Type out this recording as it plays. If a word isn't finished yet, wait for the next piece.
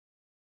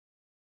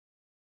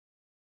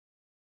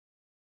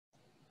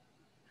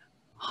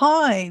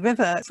Hi,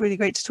 River. It's really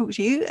great to talk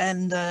to you,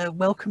 and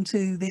welcome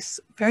to this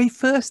very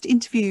first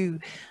interview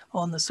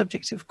on the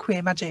subject of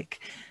queer magic.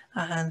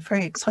 And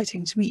very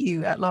exciting to meet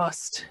you at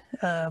last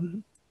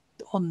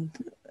on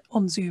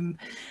Zoom.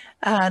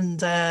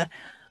 And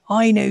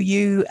I know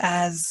you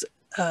as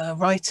a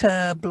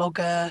writer,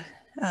 blogger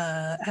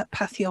at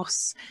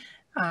Patheos,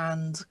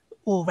 and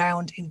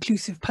all-round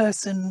inclusive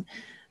person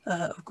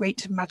of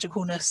great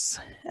magicalness,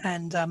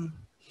 and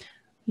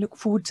look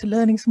forward to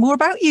learning some more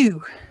about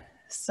you.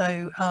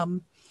 So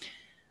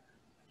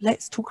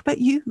let's talk about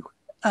you.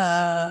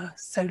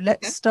 So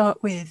let's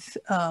start with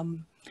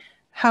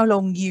how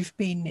long you've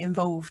been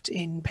involved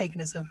in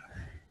paganism.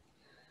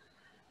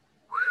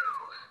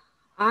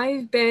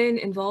 I've been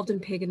involved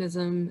in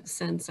paganism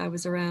since I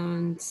was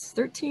around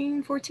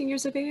 13, 14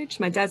 years of age.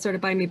 My dad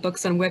started buying me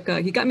books on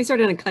Wicca. He got me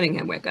started on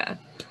Cunningham Wicca.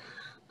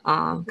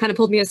 Kind of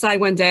pulled me aside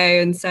one day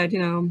and said,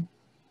 you're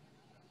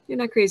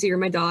not crazy, you're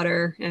my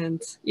daughter.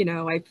 And,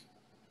 I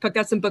picked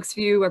out some books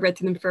for you. I read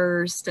through them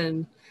first.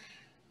 And,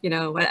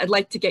 I'd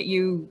like to get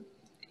you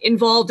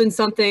involved in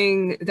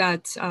something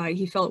that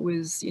he felt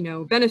was,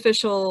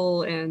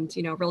 beneficial and,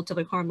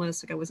 relatively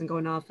harmless. Like I wasn't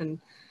going off and,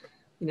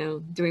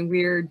 doing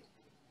weird,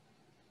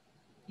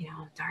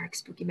 dark,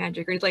 spooky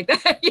magic or anything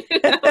like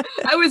that.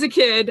 I was a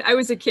kid.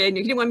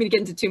 He didn't want me to get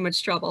into too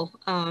much trouble.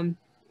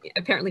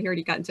 Apparently he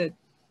already got into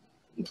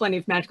plenty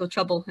of magical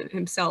trouble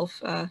himself.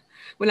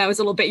 When I was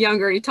a little bit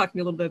younger, he talked to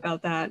me a little bit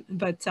about that.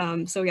 But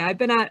so yeah, I've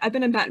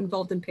been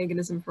involved in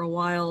paganism for a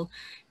while,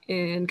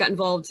 and got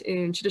involved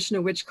in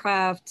traditional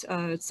witchcraft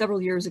several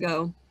years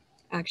ago.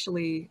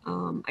 Actually,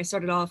 I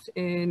started off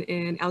in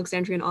an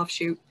Alexandrian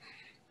offshoot,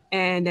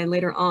 and then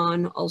later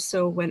on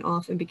also went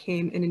off and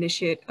became an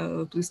initiate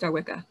of Blue Star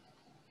Wicca.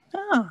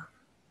 Ah,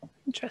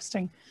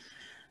 interesting.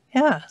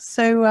 Yeah,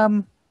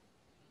 so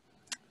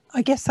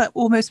I guess that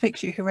almost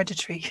makes you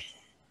hereditary.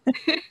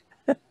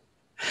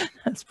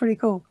 That's pretty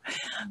cool.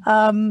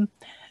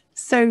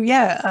 So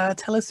yeah,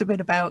 tell us a bit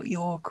about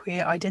your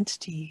queer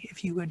identity,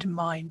 if you wouldn't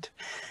mind.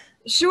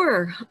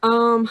 Sure.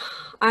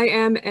 I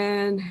am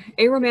an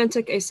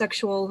aromantic,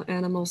 asexual,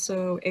 and I'm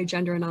also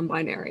agender and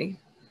non-binary.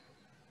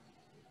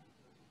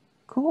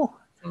 Cool.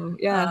 So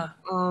yeah,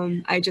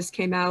 I just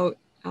came out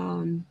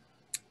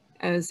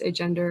as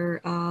agender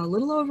a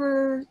little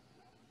over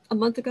a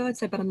month ago. I'd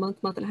say about a month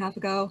and a half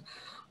ago.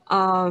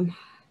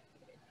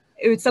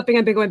 It was something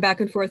I've been going back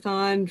and forth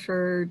on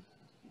for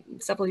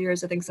several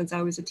years, I think, since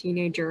I was a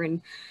teenager, and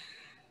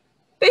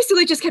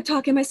basically just kept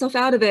talking myself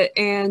out of it.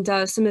 And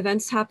some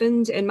events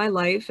happened in my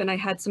life, and I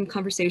had some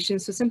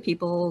conversations with some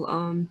people,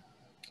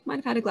 might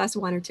have had a glass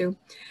of wine or two,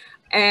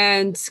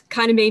 and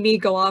kind of made me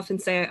go off and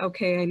say,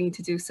 okay, I need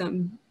to do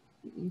some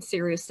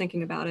serious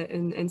thinking about it.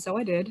 And so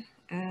I did.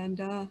 And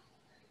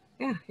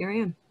yeah, here I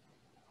am.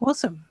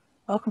 Awesome.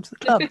 Welcome to the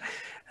club.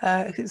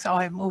 Because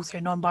I'm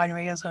also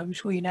non-binary, as I'm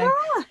sure you know.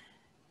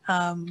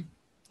 And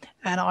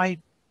I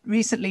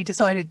recently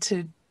decided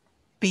to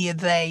be a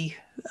they.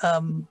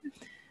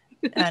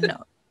 And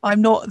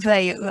I'm not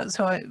they,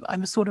 so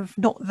I'm sort of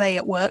not they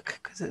at work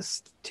because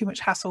it's too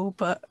much hassle.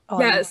 But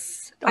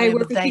yes, I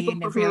work with people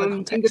in every other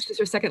context. English is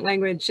their second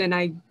language, and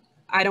I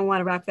don't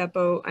want to rock that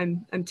boat.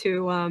 I'm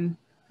too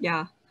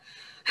yeah.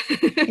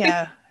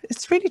 Yeah,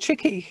 it's really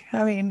tricky.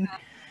 I mean,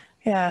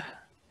 yeah.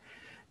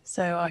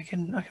 So I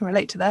can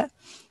relate to that.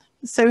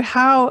 So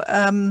how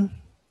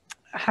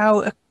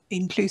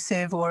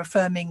inclusive or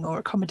affirming or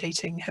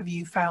accommodating have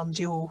you found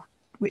your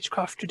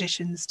witchcraft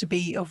traditions to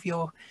be of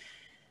your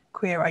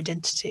queer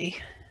identity?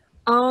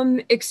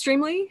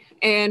 Extremely,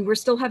 and we're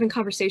still having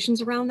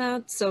conversations around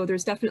that. So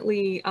there's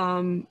definitely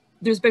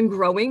there's been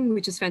growing,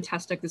 which is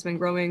fantastic. There's been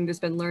growing, there's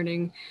been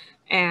learning,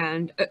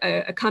 and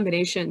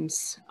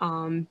accommodations.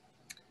 And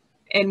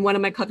one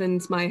of my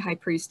covens, my high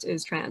priest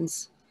is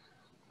trans.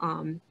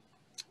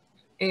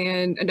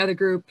 And another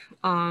group,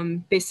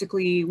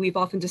 basically, we've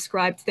often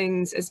described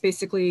things as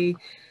basically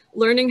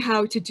learning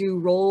how to do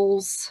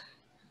roles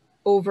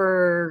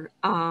over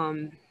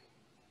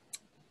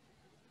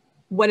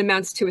what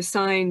amounts to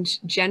assigned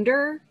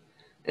gender.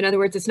 In other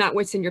words, it's not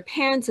what's in your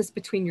pants, it's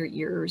between your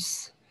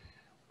ears.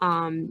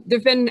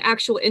 There've been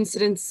actual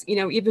incidents,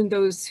 even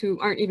those who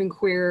aren't even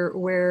queer,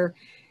 where,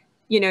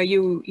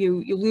 you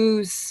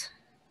lose,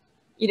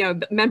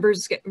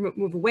 members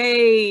move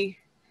away,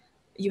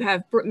 you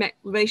have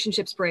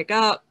relationships break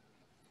up,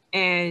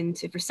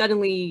 and if you're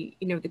suddenly,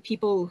 the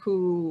people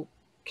who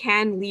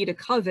can lead a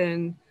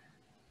coven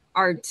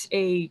aren't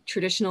a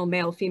traditional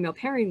male-female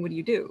pairing, what do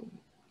you do?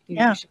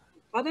 Yeah.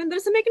 Well, then that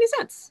doesn't make any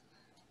sense.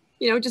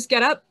 Just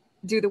get up,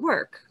 do the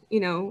work,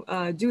 do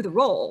the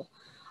role.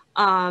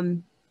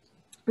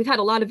 We've had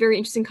a lot of very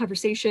interesting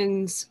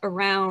conversations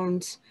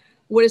around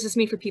what does this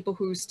mean for people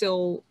who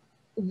still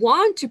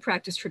want to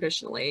practice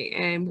traditionally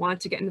and want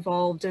to get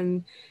involved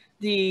in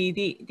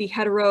the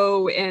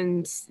hetero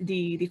and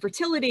the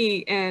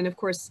fertility. And of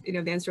course, the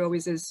answer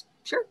always is,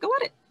 sure, go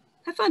at it,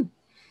 have fun.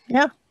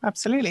 Yeah,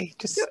 absolutely.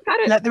 Just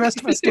let the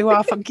rest of us do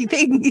our funky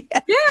thing.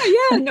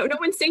 Yeah. No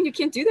one's saying you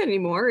can't do that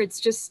anymore.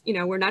 It's just,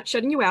 we're not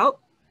shutting you out.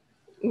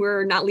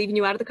 we're not leaving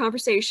you out of the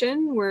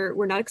conversation.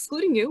 We're not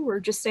excluding you. We're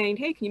just saying,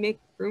 hey, can you make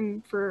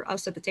room for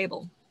us at the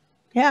table?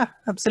 Yeah,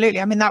 absolutely.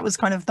 I mean, that was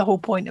kind of the whole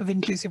point of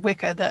inclusive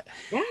Wicca, that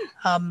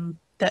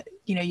that,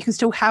 you know, you can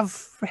still have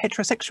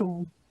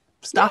heterosexual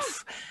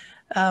stuff,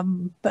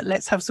 but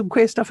let's have some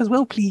queer stuff as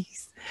well,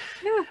 please.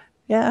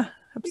 Yeah,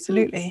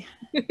 absolutely.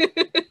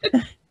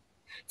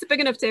 It's a big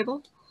enough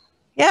table.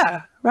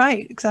 Yeah,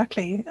 right,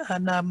 exactly.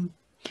 And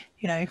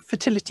you know,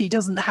 fertility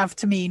doesn't have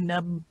to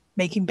mean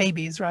making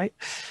babies, right?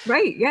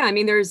 Right. Yeah. I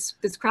mean, there's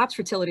crops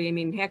fertility. I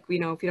mean, heck, you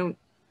know, if you don't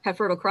have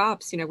fertile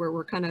crops, you know,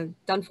 we're kind of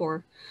done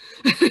for.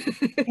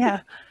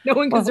 Yeah. No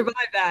one can survive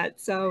that.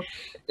 So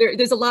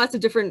there's a lots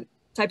of different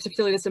types of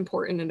fertility that's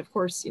important. And of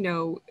course, you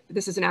know,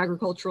 this is an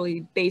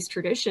agriculturally based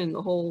tradition,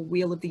 the whole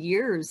wheel of the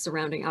years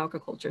surrounding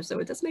agriculture. So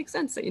it does make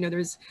sense that, you know,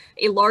 there's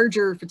a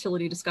larger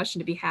fertility discussion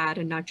to be had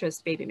and not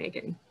just baby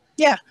making.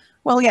 Yeah.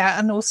 Well, yeah.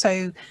 And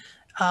also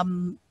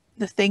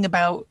the thing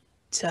about,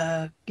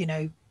 you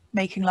know,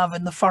 making love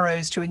in the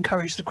furrows to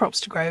encourage the crops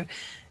to grow,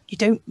 you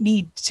don't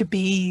need to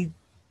be,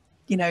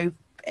 you know,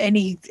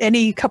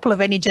 any couple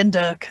of any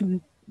gender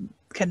can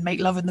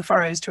make love in the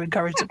furrows to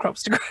encourage the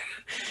crops to grow.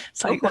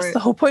 It's like, that's the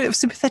whole point of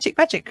sympathetic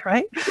magic,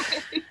 right?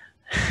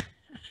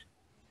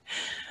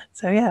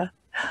 So yeah.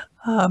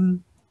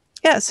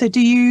 Yeah, so do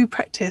you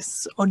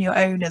practice on your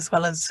own as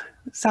well as,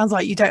 it sounds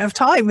like you don't have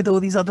time with all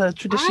these other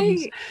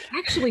traditions? I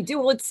actually do.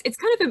 Well, it's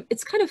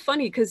kind of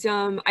funny because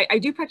I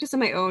do practice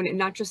on my own, and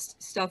not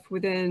just stuff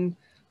within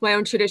my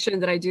own tradition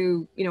that I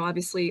do, you know,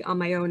 obviously on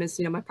my own as,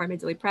 you know, my primary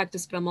daily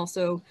practice, but I'm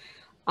also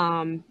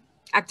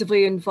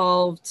actively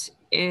involved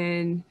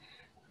in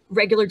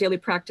regular daily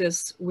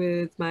practice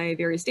with my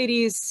various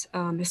deities,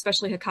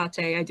 especially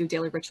Hecate. I do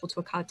daily ritual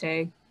to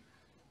Hecate.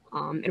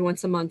 And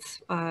once a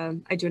month,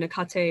 I do an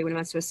Hecate when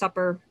I'm to a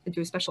supper. I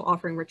do a special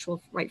offering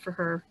ritual right for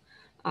her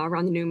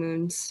around the new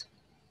moons.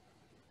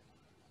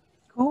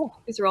 Cool.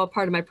 These are all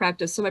part of my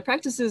practice. So my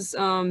practice is,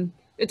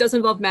 it does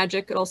involve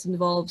magic. It also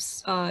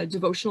involves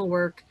devotional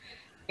work.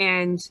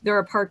 And there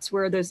are parts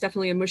where there's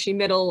definitely a mushy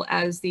middle,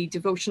 as the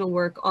devotional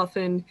work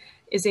often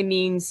is a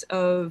means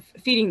of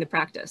feeding the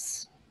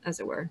practice, as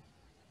it were.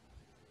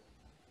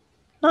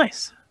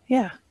 Nice.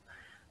 Yeah,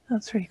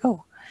 that's really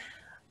cool.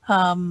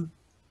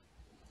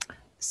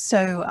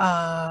 So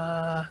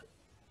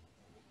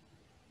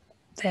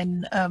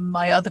then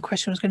my other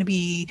question was going to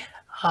be,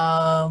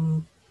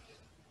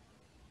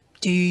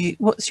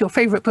 what's your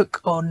favorite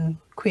book on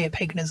queer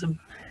paganism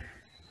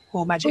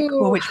or magic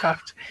or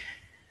witchcraft?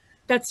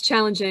 That's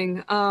challenging.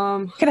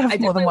 You can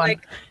have more than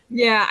one.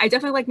 Yeah, I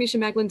definitely like Misha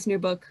Maglin's new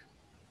book.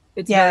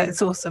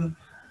 It's awesome.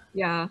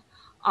 Yeah.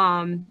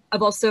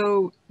 I've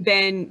also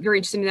been very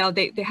interested in now.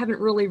 They haven't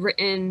really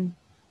written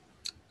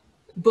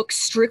books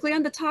strictly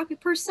on the topic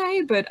per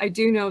se, but I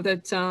do know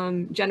that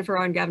Jennifer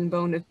and Gavin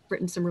Bone have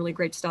written some really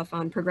great stuff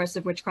on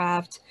progressive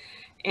witchcraft.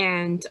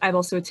 And I've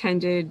also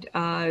attended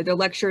their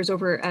lectures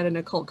over at an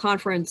occult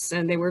conference,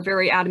 and they were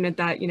very adamant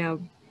that, you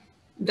know,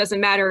 it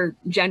doesn't matter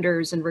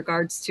genders in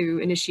regards to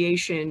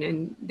initiation,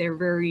 and they're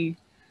very,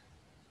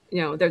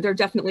 you know, they're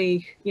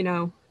definitely, you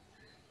know,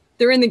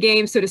 they're in the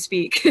game, so to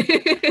speak.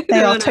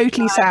 They are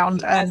totally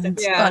sound, and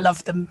I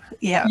love them.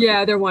 Yeah.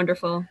 Yeah, they're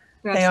wonderful.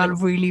 They are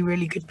really,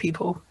 really good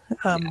people.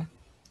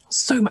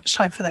 So much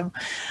time for them.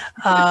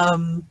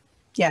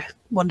 Yeah,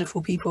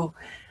 wonderful people.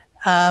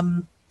 Yeah,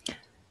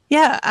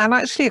 and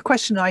actually a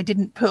question I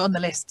didn't put on the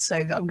list, so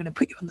I'm going to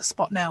put you on the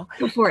spot now.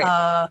 Go for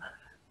it.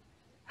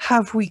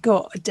 Have we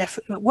got a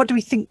definite, what do we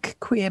think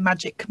queer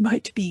magic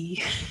might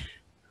be?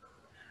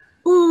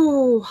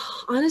 Ooh,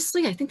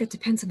 honestly, I think that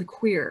depends on the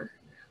queer.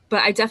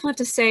 But I definitely have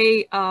to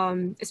say,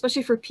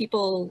 especially for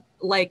people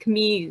like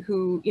me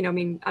who, you know, I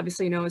mean,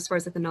 obviously, you know, as far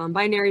as like the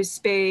non-binary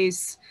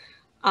space,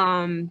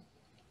 the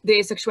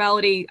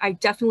asexuality, I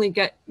definitely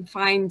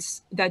find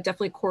that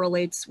definitely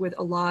correlates with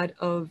a lot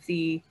of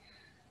the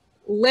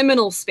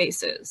liminal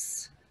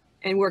spaces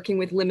and working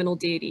with liminal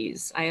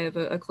deities. I have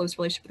a close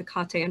relationship with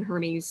Hecate and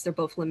Hermes. They're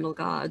both liminal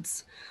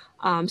gods.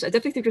 So I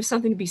definitely think there's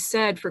something to be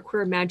said for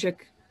queer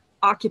magic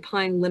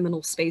occupying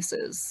liminal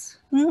spaces.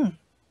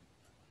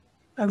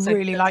 I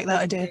really like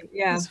that idea.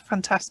 Yeah, it's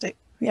fantastic.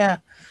 Yeah.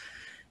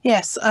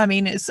 Yes, I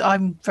mean,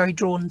 I'm very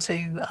drawn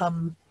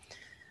to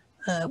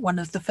one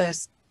of the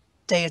first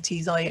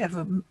deities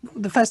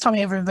the first time I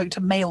ever invoked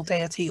a male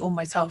deity on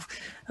myself,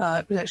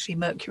 it was actually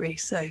Mercury.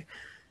 So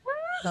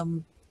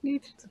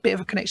it's a bit of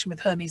a connection with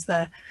Hermes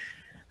there.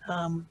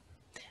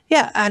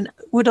 Yeah, and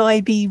would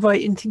I be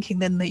right in thinking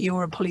then that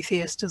you're a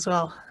polytheist as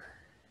well?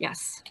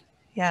 Yes.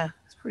 Yeah,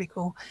 it's pretty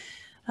cool.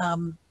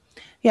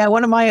 Yeah,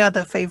 one of my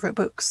other favorite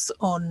books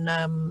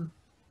on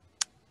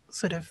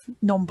sort of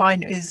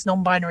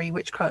non-binary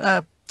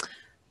witchcraft,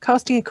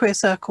 Casting a Queer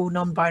Circle,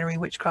 Non-Binary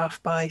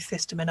Witchcraft by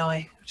Thistam and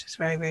I, which is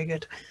very, very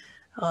good.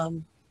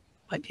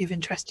 Might be of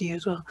interest to you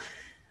as well.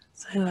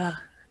 So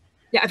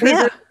yeah, I've heard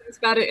great things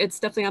about it. It's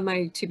definitely on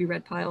my to be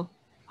read pile.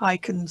 I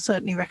can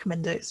certainly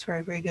recommend it. It's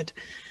very, very good.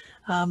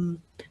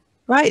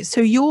 Right,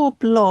 so your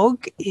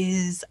blog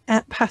is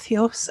at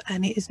Patheos,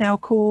 and it is now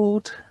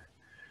called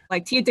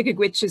like Tea Addicted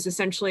Witch is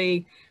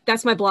essentially,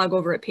 that's my blog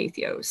over at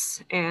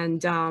Patheos.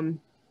 And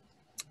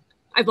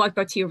I blog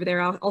about tea over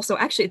there. Also,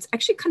 actually, it's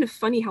actually kind of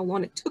funny how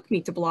long it took me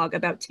to blog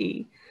about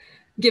tea,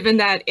 given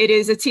that it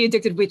is a Tea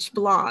Addicted Witch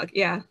blog.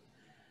 Yeah.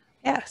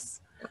 Yes.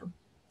 So.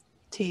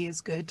 Tea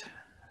is good.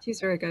 Tea's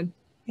very good.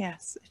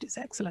 Yes, it is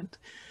excellent.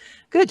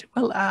 Good.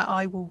 Well,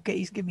 I will get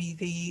you to give me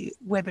the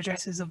web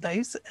addresses of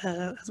those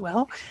as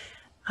well.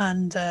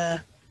 And yeah,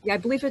 I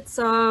believe it's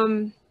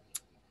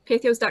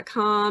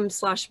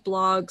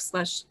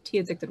patheos.com/blog/Tea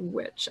Addicted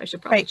Witch. I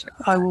should probably check.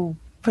 I will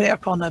put it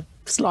up on a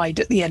slide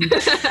at the end.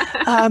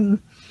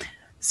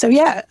 So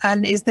yeah,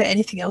 and is there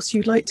anything else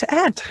you'd like to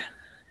add?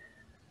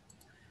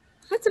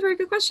 That's a very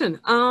good question.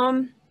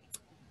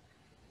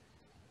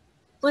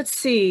 Let's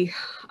see.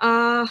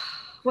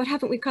 What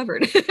haven't we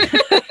covered? We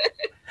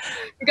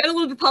got a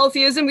little bit of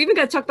polytheism. We even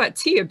got to talk about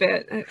tea a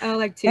bit. I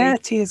like tea. Yeah,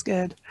 tea is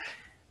good.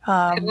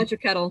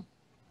 Electric kettle.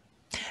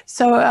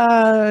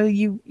 So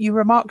you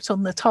remarked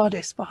on the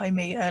TARDIS behind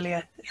me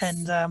earlier,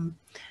 and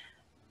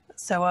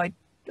so I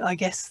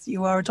guess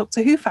you are a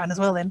Doctor Who fan as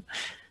well then.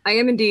 I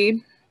am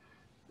indeed.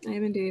 I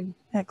am indeed.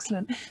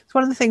 Excellent. So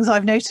one of the things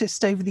I've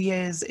noticed over the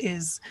years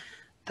is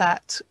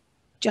that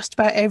just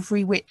about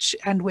every witch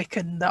and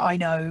Wiccan that I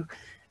know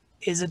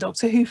is a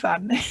Doctor Who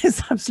fan.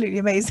 It's absolutely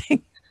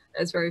amazing.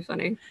 That's very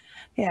funny.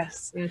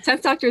 Yes. Yeah,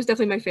 10th Doctor is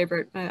definitely my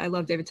favorite. I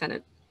love David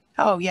Tennant.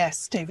 Oh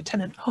yes, David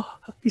Tennant. Oh,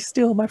 be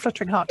still my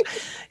fluttering heart.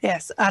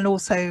 Yes, and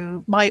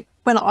also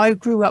when I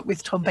grew up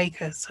with Tom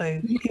Baker,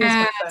 so he was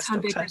my first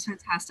Tom Doctor. Baker's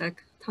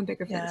fantastic. Tom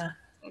Baker, fantastic.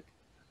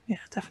 Yeah,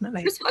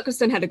 definitely. Chris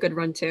Eccleston had a good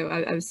run too.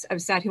 I was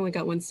sad he only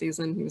got one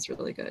season. He was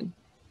really good.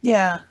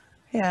 Yeah,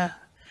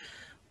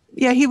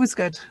 he was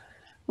good.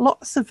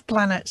 Lots of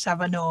planets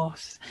have a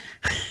north.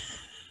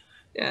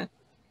 Yeah.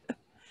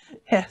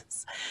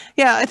 Yes.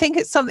 Yeah, I think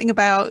it's something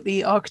about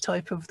the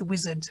archetype of the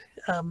wizard.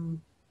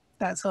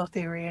 That's our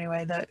theory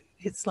anyway, that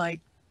it's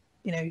like,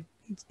 you know,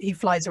 he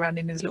flies around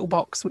in his little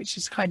box, which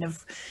is kind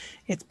of,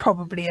 it's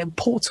probably a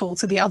portal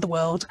to the other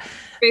world.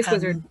 Space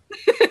wizard.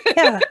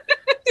 Yeah,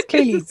 it's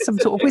clearly some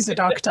sort of wizard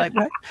archetype,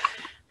 right?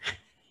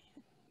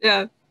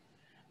 Yeah.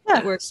 Yeah,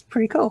 that works.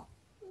 Pretty cool.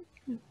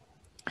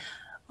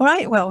 All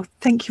right, well,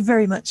 thank you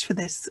very much for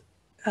this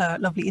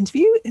lovely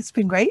interview. It's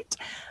been great.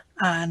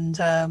 And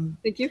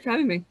thank you for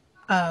having me.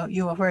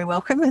 You are very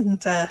welcome,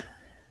 and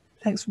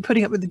thanks for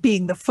putting up with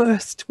being the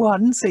first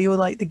one, so you're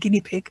like the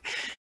guinea pig.